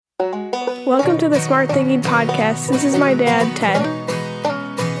Welcome to the Smart Thinking Podcast. This is my dad, Ted.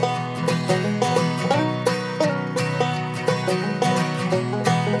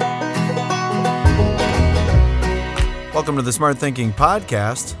 Welcome to the Smart Thinking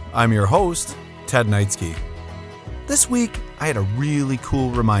Podcast. I'm your host, Ted Knightsky. This week, I had a really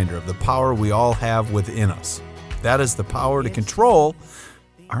cool reminder of the power we all have within us. That is the power to control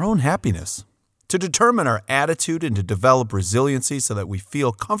our own happiness, to determine our attitude and to develop resiliency so that we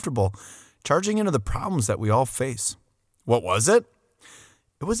feel comfortable charging into the problems that we all face. What was it?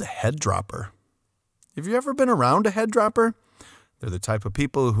 It was a head dropper. Have you ever been around a head dropper? They're the type of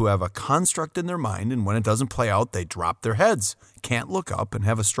people who have a construct in their mind, and when it doesn't play out, they drop their heads, can't look up, and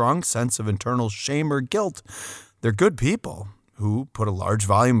have a strong sense of internal shame or guilt. They're good people who put a large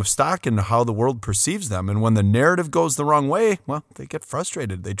volume of stock into how the world perceives them, and when the narrative goes the wrong way, well, they get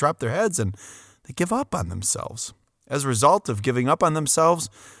frustrated, they drop their heads, and they give up on themselves. As a result of giving up on themselves,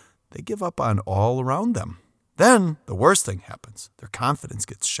 they give up on all around them. Then the worst thing happens. Their confidence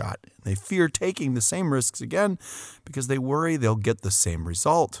gets shot, and they fear taking the same risks again because they worry they'll get the same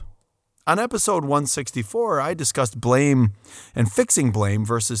result. On episode 164, I discussed blame and fixing blame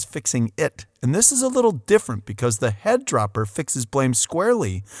versus fixing it. And this is a little different because the head dropper fixes blame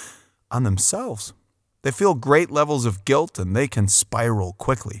squarely on themselves. They feel great levels of guilt and they can spiral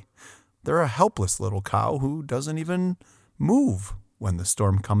quickly. They're a helpless little cow who doesn't even move when the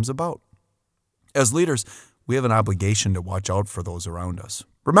storm comes about. As leaders, we have an obligation to watch out for those around us.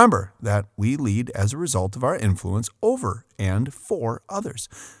 Remember that we lead as a result of our influence over and for others.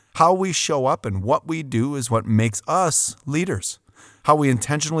 How we show up and what we do is what makes us leaders. How we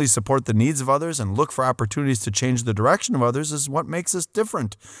intentionally support the needs of others and look for opportunities to change the direction of others is what makes us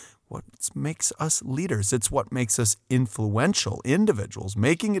different. What makes us leaders? It's what makes us influential individuals,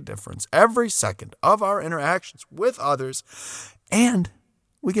 making a difference every second of our interactions with others, and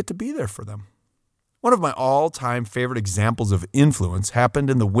we get to be there for them. One of my all-time favorite examples of influence happened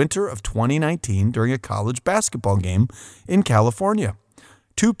in the winter of 2019 during a college basketball game in California.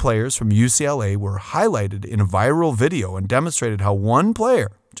 Two players from UCLA were highlighted in a viral video and demonstrated how one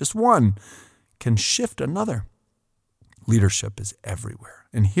player, just one, can shift another. Leadership is everywhere.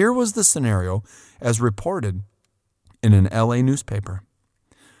 And here was the scenario as reported in an LA newspaper.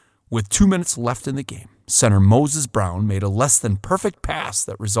 With 2 minutes left in the game, center Moses Brown made a less than perfect pass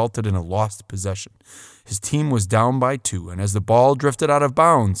that resulted in a lost possession. His team was down by 2, and as the ball drifted out of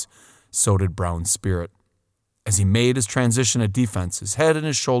bounds, so did Brown's spirit. As he made his transition at defense, his head and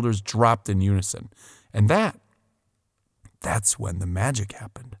his shoulders dropped in unison. And that's when the magic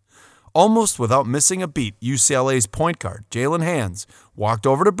happened. Almost without missing a beat, UCLA's point guard, Jalen Hands, walked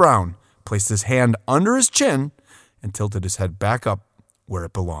over to Brown, placed his hand under his chin, and tilted his head back up where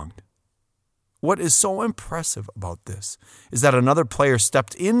it belonged. What is so impressive about this is that another player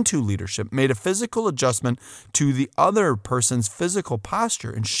stepped into leadership, made a physical adjustment to the other person's physical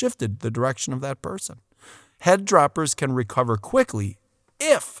posture, and shifted the direction of that person. Head droppers can recover quickly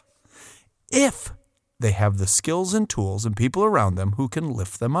if they have the skills and tools and people around them who can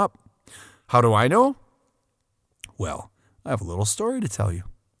lift them up. How do I know? Well, I have a little story to tell you.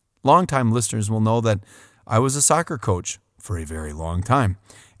 Longtime listeners will know that I was a soccer coach for a very long time,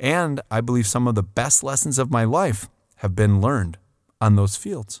 and I believe some of the best lessons of my life have been learned on those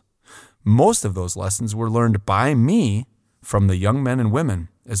fields. Most of those lessons were learned by me from the young men and women,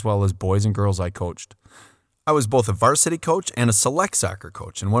 as well as boys and girls I coached. I was both a varsity coach and a select soccer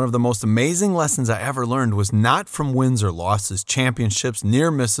coach, and one of the most amazing lessons I ever learned was not from wins or losses, championships,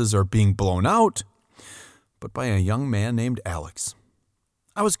 near misses, or being blown out, but by a young man named Alex.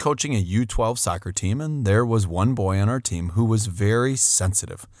 I was coaching a U12 soccer team, and there was one boy on our team who was very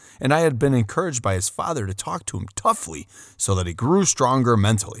sensitive, and I had been encouraged by his father to talk to him toughly so that he grew stronger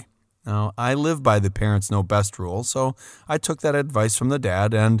mentally. Now, I live by the parents know best rule, so I took that advice from the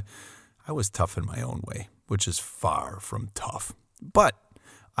dad, and I was tough in my own way, which is far from tough. But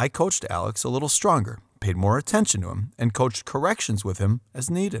I coached Alex a little stronger, paid more attention to him, and coached corrections with him as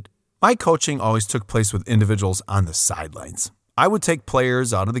needed. My coaching always took place with individuals on the sidelines. I would take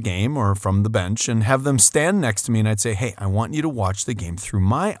players out of the game or from the bench and have them stand next to me, and I'd say, hey, I want you to watch the game through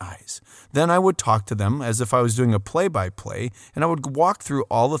my eyes. Then I would talk to them as if I was doing a play-by-play, and I would walk through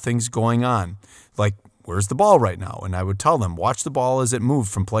all the things going on, like, where's the ball right now? And I would tell them, watch the ball as it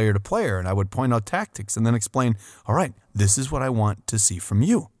moved from player to player, and I would point out tactics and then explain, all right, this is what I want to see from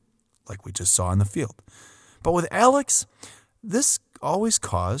you, like we just saw on the field. But with Alex, this always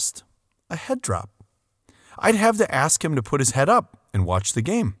caused a head drop. I'd have to ask him to put his head up and watch the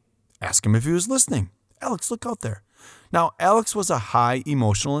game. Ask him if he was listening. Alex, look out there. Now, Alex was a high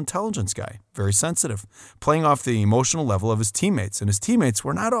emotional intelligence guy, very sensitive, playing off the emotional level of his teammates, and his teammates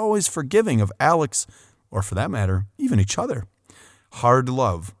were not always forgiving of Alex, or for that matter, even each other. Hard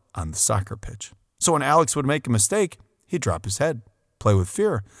love on the soccer pitch. So when Alex would make a mistake, he'd drop his head, play with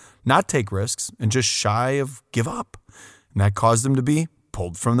fear, not take risks, and just shy of give up. And that caused him to be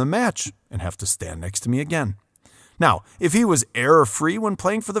pulled from the match and have to stand next to me again. Now, if he was error-free when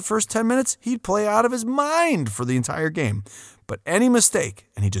playing for the first 10 minutes, he'd play out of his mind for the entire game. But any mistake,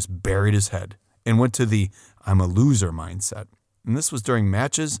 and he just buried his head and went to the I'm a loser mindset. And this was during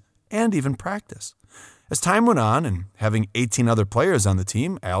matches and even practice. As time went on and having 18 other players on the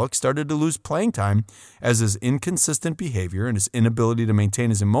team, Alex started to lose playing time as his inconsistent behavior and his inability to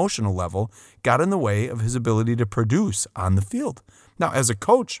maintain his emotional level got in the way of his ability to produce on the field. Now, as a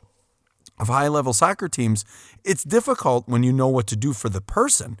coach of high-level soccer teams, it's difficult when you know what to do for the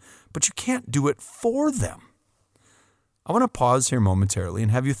person, but you can't do it for them. I want to pause here momentarily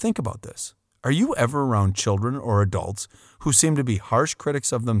and have you think about this. Are you ever around children or adults who seem to be harsh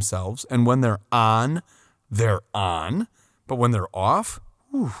critics of themselves, and when they're on, but when they're off,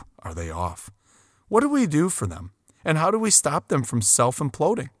 are they off? What do we do for them? And how do we stop them from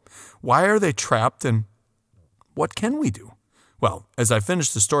self-imploding? Why are they trapped, and what can we do? Well, as I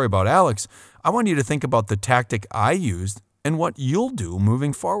finish the story about Alex, I want you to think about the tactic I used and what you'll do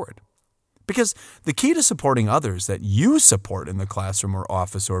moving forward. Because the key to supporting others that you support in the classroom or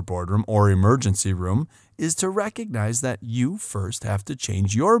office or boardroom or emergency room is to recognize that you first have to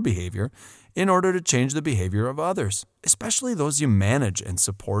change your behavior in order to change the behavior of others, especially those you manage and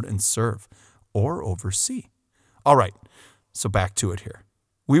support and serve or oversee. All right, so back to it here.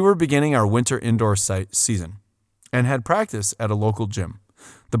 We were beginning our winter indoor season and had practice at a local gym.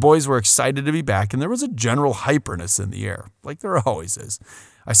 The boys were excited to be back, and there was a general hyperness in the air, like there always is.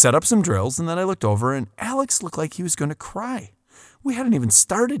 I set up some drills, and then I looked over, and Alex looked like he was going to cry. We hadn't even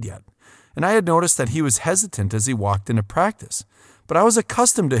started yet, and I had noticed that he was hesitant as he walked into practice. But I was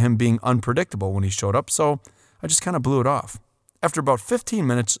accustomed to him being unpredictable when he showed up, so I just kind of blew it off. After about 15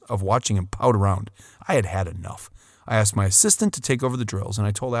 minutes of watching him pout around, I had had enough. I asked my assistant to take over the drills, and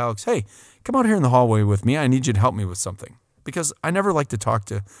I told Alex, hey, come out here in the hallway with me. I need you to help me with something, because I never like to talk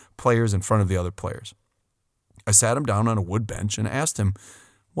to players in front of the other players. I sat him down on a wood bench and asked him,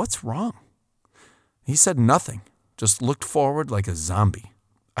 what's wrong? He said nothing, just looked forward like a zombie.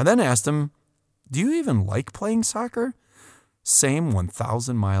 I then asked him, do you even like playing soccer? Same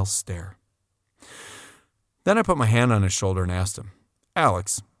 1,000-mile stare. Then I put my hand on his shoulder and asked him,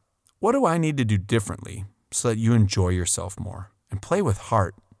 Alex, what do I need to do differently so that you enjoy yourself more and play with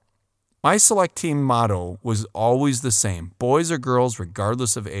heart? My select team motto was always the same. Boys or girls,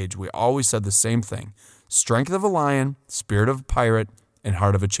 regardless of age, we always said the same thing. Strength of a lion, spirit of a pirate, and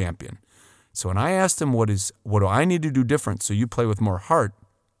heart of a champion. So when I asked him what do I need to do different so you play with more heart,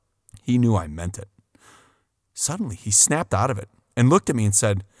 he knew I meant it. Suddenly, he snapped out of it and looked at me and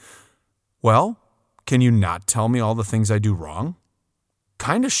said, well, can you not tell me all the things I do wrong?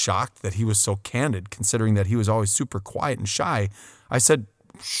 Kind of shocked that he was so candid, considering that he was always super quiet and shy, I said,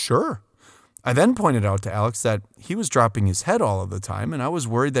 sure. I then pointed out to Alex that he was dropping his head all of the time, and I was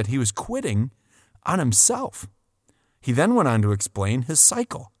worried that he was quitting on himself. He then went on to explain his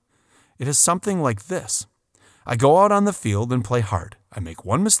cycle. It is something like this. I go out on the field and play hard. I make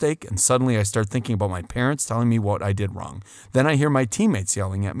one mistake, and suddenly I start thinking about my parents telling me what I did wrong. Then I hear my teammates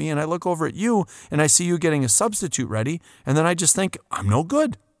yelling at me, and I look over at you, and I see you getting a substitute ready, and then I just think, I'm no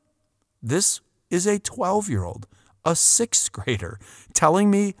good. This is a 12-year-old, a 6th grader, telling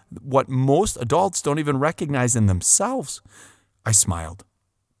me what most adults don't even recognize in themselves. I smiled.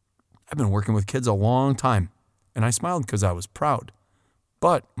 I've been working with kids a long time, and I smiled because I was proud.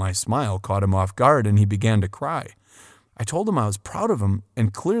 But my smile caught him off guard, and he began to cry. I told him I was proud of him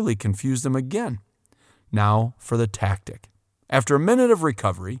and clearly confused him again. Now for the tactic. After a minute of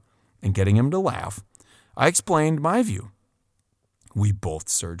recovery and getting him to laugh, I explained my view. We both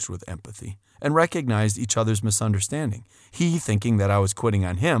surged with empathy and recognized each other's misunderstanding. He thinking that I was quitting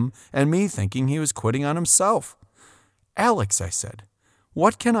on him and me thinking he was quitting on himself. Alex, I said,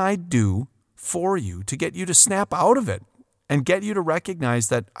 what can I do for you to get you to snap out of it and get you to recognize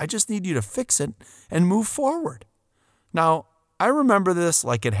that I just need you to fix it and move forward? Now, I remember this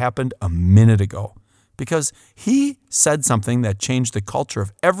like it happened a minute ago because he said something that changed the culture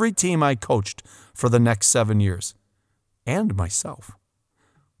of every team I coached for the next 7 years, and myself.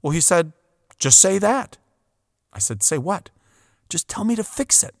 Well, he said, just say that. I said, say what? Just tell me to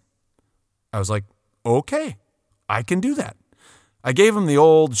fix it. I was like, okay, I can do that. I gave him the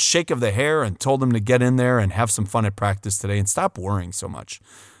old shake of the hair and told him to get in there and have some fun at practice today and stop worrying so much.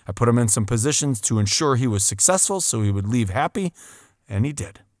 I put him in some positions to ensure he was successful so he would leave happy, and he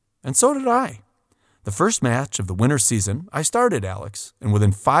did. And so did I. The first match of the winter season, I started Alex, and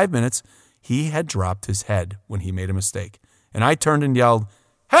within 5 minutes, he had dropped his head when he made a mistake. And I turned and yelled,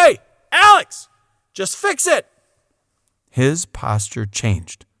 "Hey, Alex, just fix it!" His posture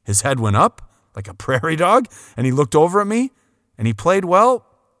changed. His head went up like a prairie dog, and he looked over at me, and he played well.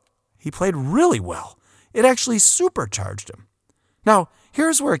 He played really well. It actually supercharged him. Now,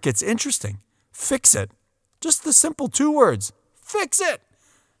 here's where it gets interesting. Fix it, just the simple 2 words, fix it,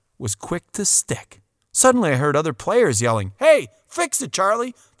 was quick to stick. Suddenly I heard other players yelling, "Hey, fix it,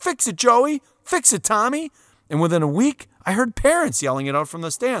 Charlie, fix it, Joey, fix it, Tommy." And within a week, I heard parents yelling it out from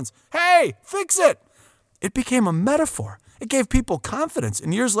the stands, "Hey, fix it." It became a metaphor. It gave people confidence.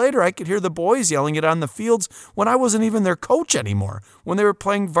 And years later, I could hear the boys yelling it on the fields when I wasn't even their coach anymore, when they were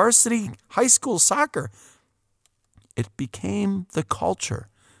playing varsity high school soccer. It became the culture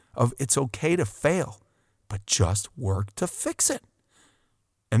of it's okay to fail, but just work to fix it.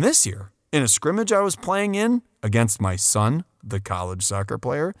 And this year, in a scrimmage I was playing in against my son, the college soccer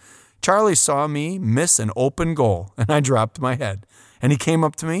player, Charlie saw me miss an open goal, and I dropped my head. And he came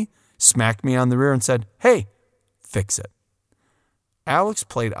up to me, smacked me on the rear, and said, "Hey, fix it." Alex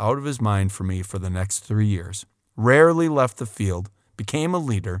played out of his mind for me for the next 3 years, rarely left the field, became a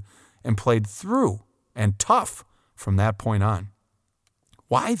leader, and played through and tough from that point on.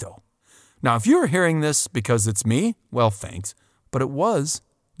 Why, though? Now, if you're hearing this because it's me, well, thanks. But it was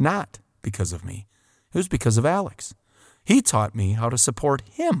not because of me. It was because of Alex. He taught me how to support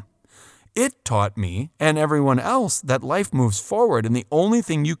him. It taught me and everyone else that life moves forward, and the only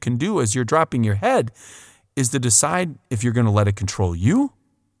thing you can do as you're dropping your head is to decide if you're going to let it control you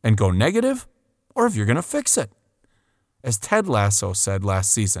and go negative, or if you're going to fix it. As Ted Lasso said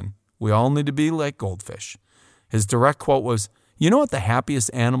last season, we all need to be like goldfish. His direct quote was, "You know what the happiest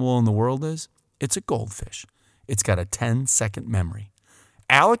animal in the world is? It's a goldfish. It's got a 10-second memory."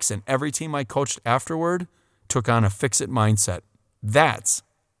 Alex and every team I coached afterward took on a fix-it mindset. That's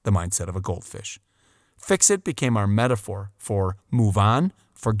the mindset of a goldfish. Fix it became our metaphor for move on,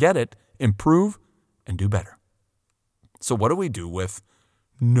 forget it, improve, and do better. So what do we do with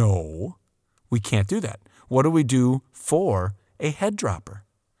no? We can't do that. What do we do for a head dropper?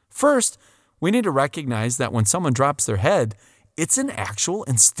 First, we need to recognize that when someone drops their head, it's an actual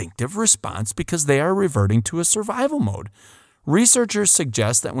instinctive response because they are reverting to a survival mode. Researchers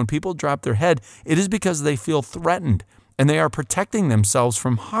suggest that when people drop their head, it is because they feel threatened and they are protecting themselves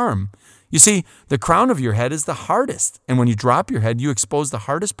from harm. You see, the crown of your head is the hardest, and when you drop your head, you expose the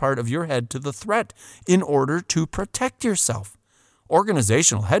hardest part of your head to the threat in order to protect yourself.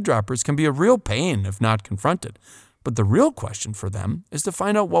 Organizational head droppers can be a real pain if not confronted, but the real question for them is to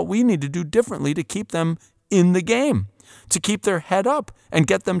find out what we need to do differently to keep them in the game, to keep their head up and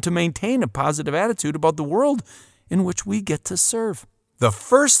get them to maintain a positive attitude about the world in which we get to serve. The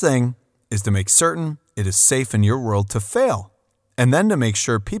first thing is to make certain it is safe in your world to fail, and then to make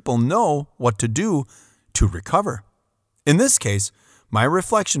sure people know what to do to recover. In this case, my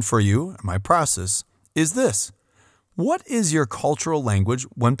reflection for you, my process, is this. What is your cultural language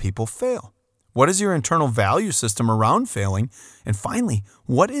when people fail? What is your internal value system around failing? And finally,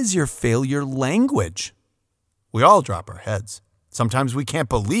 what is your failure language? We all drop our heads. Sometimes we can't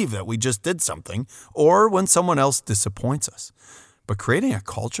believe that we just did something, or when someone else disappoints us. But creating a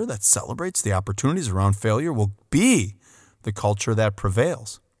culture that celebrates the opportunities around failure will be the culture that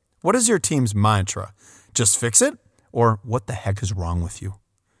prevails. What is your team's mantra? Just fix it? Or what the heck is wrong with you?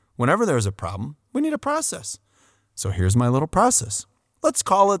 Whenever there's a problem, we need a process. So here's my little process. Let's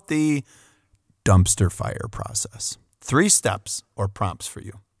call it the dumpster fire process. 3 steps or prompts for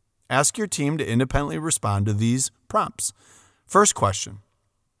you. Ask your team to independently respond to these prompts. First question.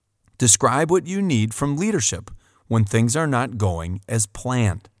 Describe what you need from leadership when things are not going as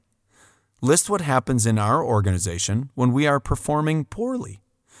planned. List what happens in our organization when we are performing poorly.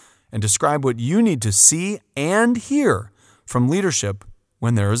 And describe what you need to see and hear from leadership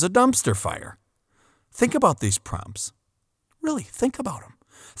when there is a dumpster fire. Think about these prompts. Really, think about them.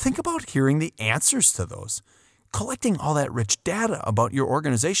 Think about hearing the answers to those, collecting all that rich data about your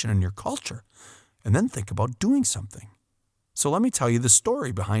organization and your culture, and then think about doing something. So let me tell you the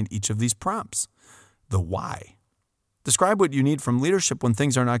story behind each of these prompts. The why. Describe what you need from leadership when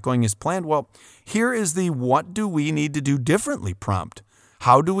things are not going as planned. Well, here is the what do we need to do differently prompt.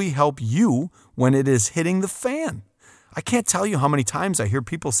 How do we help you when it is hitting the fan? I can't tell you how many times I hear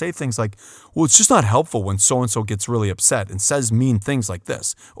people say things like, well, it's just not helpful when so-and-so gets really upset and says mean things like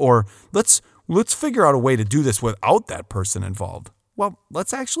this. Or let's figure out a way to do this without that person involved. Well,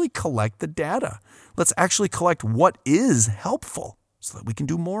 let's actually collect the data. Let's actually collect what is helpful. so that we can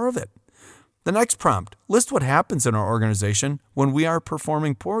do more of it. The next prompt, list what happens in our organization when we are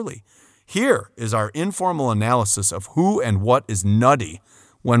performing poorly. Here is our informal analysis of who and what is nutty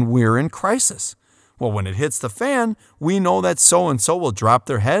when we're in crisis. Well, when it hits the fan, we know that so-and-so will drop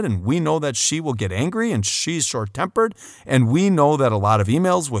their head, and we know that she will get angry and she's short-tempered, and we know that a lot of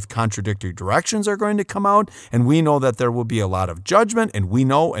emails with contradictory directions are going to come out, and we know that there will be a lot of judgment, and we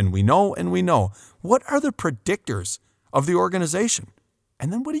know, and we know, and we know. What are the predictors of the organization?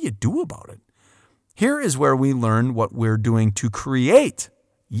 And then what do you do about it? Here is where we learn what we're doing to create,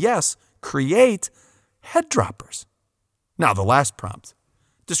 yes, create head droppers. Now, the last prompt.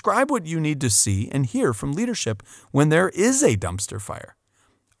 Describe what you need to see and hear from leadership when there is a dumpster fire.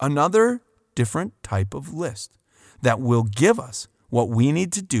 Another different type of list that will give us what we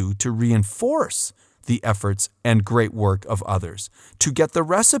need to do to reinforce the efforts and great work of others, to get the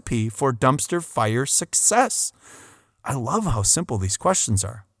recipe for dumpster fire success. I love how simple these questions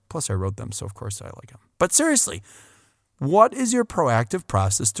are. Plus, I wrote them, so of course I like them. But seriously, what is your proactive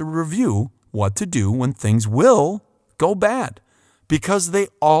process to review what to do when things will go bad? Because they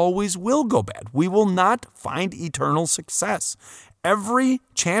always will go bad. We will not find eternal success. Every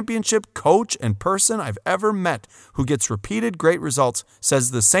championship coach and person I've ever met who gets repeated great results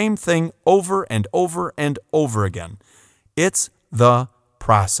says the same thing over and over and over again. It's the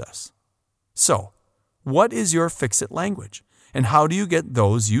process. So, what is your fix-it language? And how do you get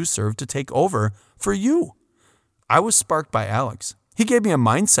those you serve to take over for you? I was sparked by Alex. He gave me a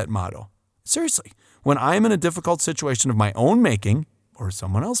mindset motto. Seriously. When I'm in a difficult situation of my own making, or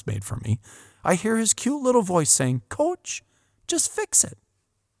someone else made for me, I hear his cute little voice saying, "Coach, just fix it."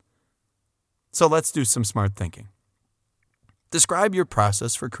 So let's do some smart thinking. Describe your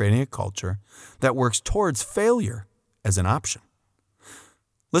process for creating a culture that works towards failure as an option.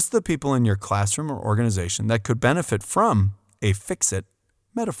 List the people in your classroom or organization that could benefit from a fix-it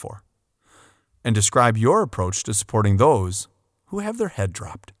metaphor. And describe your approach to supporting those who have their head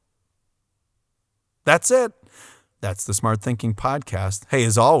dropped. That's it. That's the Smart Thinking Podcast. Hey,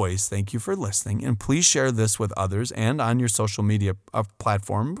 as always, thank you for listening, and please share this with others and on your social media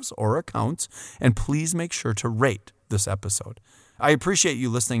platforms or accounts, and please make sure to rate this episode. I appreciate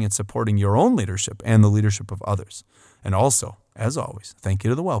you listening and supporting your own leadership and the leadership of others. And also, as always, thank you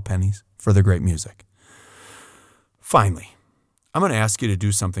to the Well Pennies for the great music. Finally, I'm going to ask you to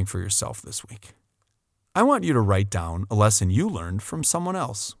do something for yourself this week. I want you to write down a lesson you learned from someone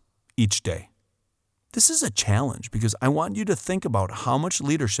else each day. This is a challenge because I want you to think about how much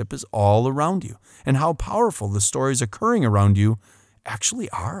leadership is all around you and how powerful the stories occurring around you actually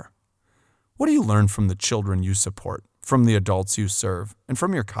are. What do you learn from the children you support, from the adults you serve, and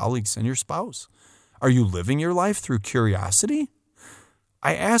from your colleagues and your spouse? Are you living your life through curiosity?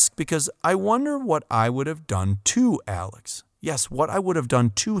 I ask because I wonder what I would have done to Alex. Yes, what I would have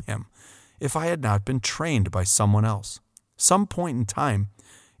done to him if I had not been trained by someone else. Some point in time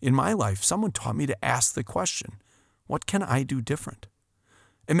in my life, someone taught me to ask the question, what can I do different?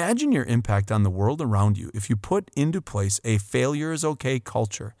 Imagine your impact on the world around you if you put into place a failure is okay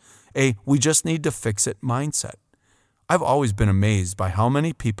culture, a we just need to fix it mindset. I've always been amazed by how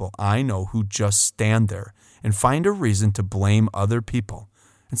many people I know who just stand there and find a reason to blame other people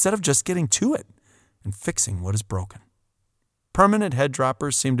instead of just getting to it and fixing what is broken. Permanent head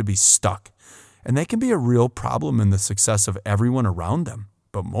droppers seem to be stuck, and they can be a real problem in the success of everyone around them,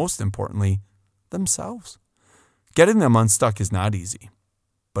 but most importantly, themselves. Getting them unstuck is not easy,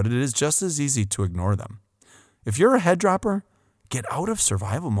 but it is just as easy to ignore them. If you're a head dropper, get out of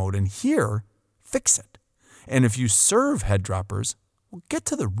survival mode and here, fix it. And if you serve head droppers, well, get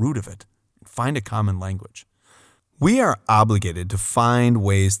to the root of it and find a common language. We are obligated to find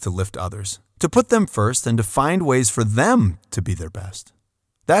ways to lift others, to put them first, and to find ways for them to be their best.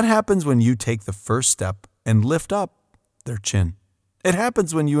 That happens when you take the first step and lift up their chin. It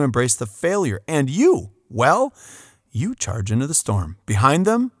happens when you embrace the failure and you charge into the storm, behind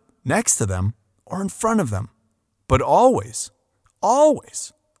them, next to them, or in front of them. But always,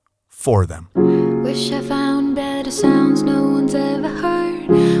 always for them. Wish I found better sounds no one's ever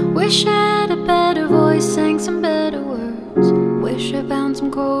heard. Wish I had a better voice, sang some better words. Wish I found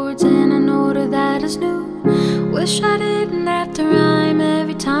some chords in an order that is new. Wish I didn't have to rhyme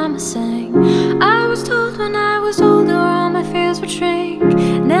every time I sang. I was told when I was older all my fears would shrink.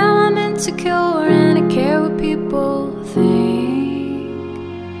 Now I'm insecure and I care what people think.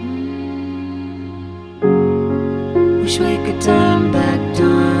 Wish we could turn back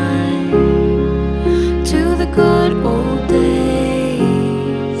time to the good old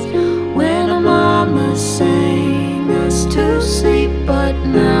days when our mama sang us to sleep, but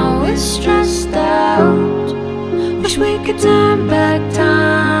now we're stressed out. Wish we could turn back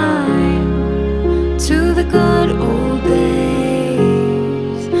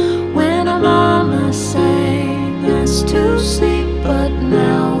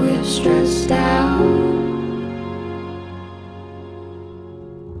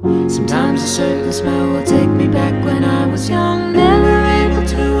Sometimes a certain smell will take me back when I was young, never able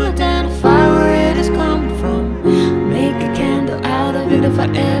to identify where it is coming from. Make a candle out of it if I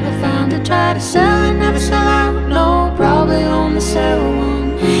ever found it. Try to sell it, never sell out, no, probably only sell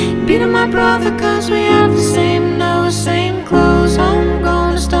one. Beating my brother cause we have the same nose, same clothes,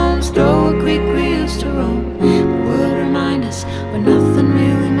 homegrown stones, throw a creek we used to roam. The world remind us when nothing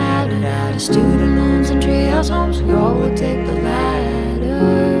really mattered. Out of student loans and treehouse homes, we all would take the ladder.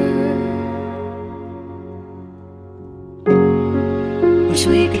 Wish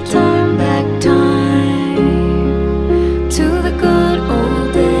we could turn back time to the good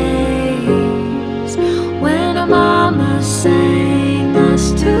old days when our mama sang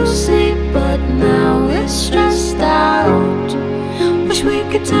us to sleep, but now we're stressed out. Wish we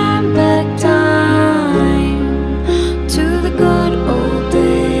could turn back time to the good old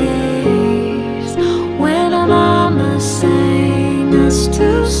days when our mama sang us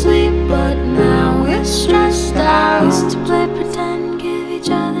to sleep, but now we're stressed out. Used to play pretend, give each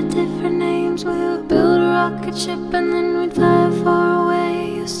other different names. We would build a rocket ship and then we'd fly far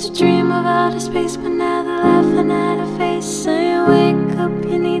away. Used to dream of outer space, but now they're laughing at our face, saying wake up,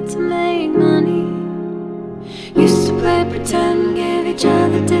 you need to make money. Used to play pretend, give each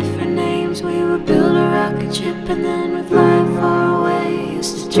other different names. We would build a rocket ship and then we'd fly far away.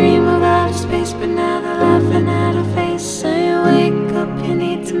 Used to dream of outer space, but now they're laughing at our face, saying wake up, you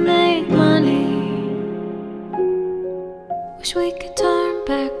need to make money. Wish we could turn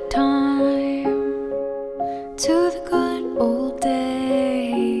back time to the good old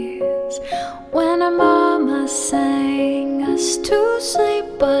days when our mama sang us to sleep,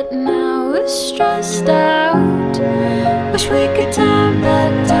 but now we're stressed out. Wish we could turn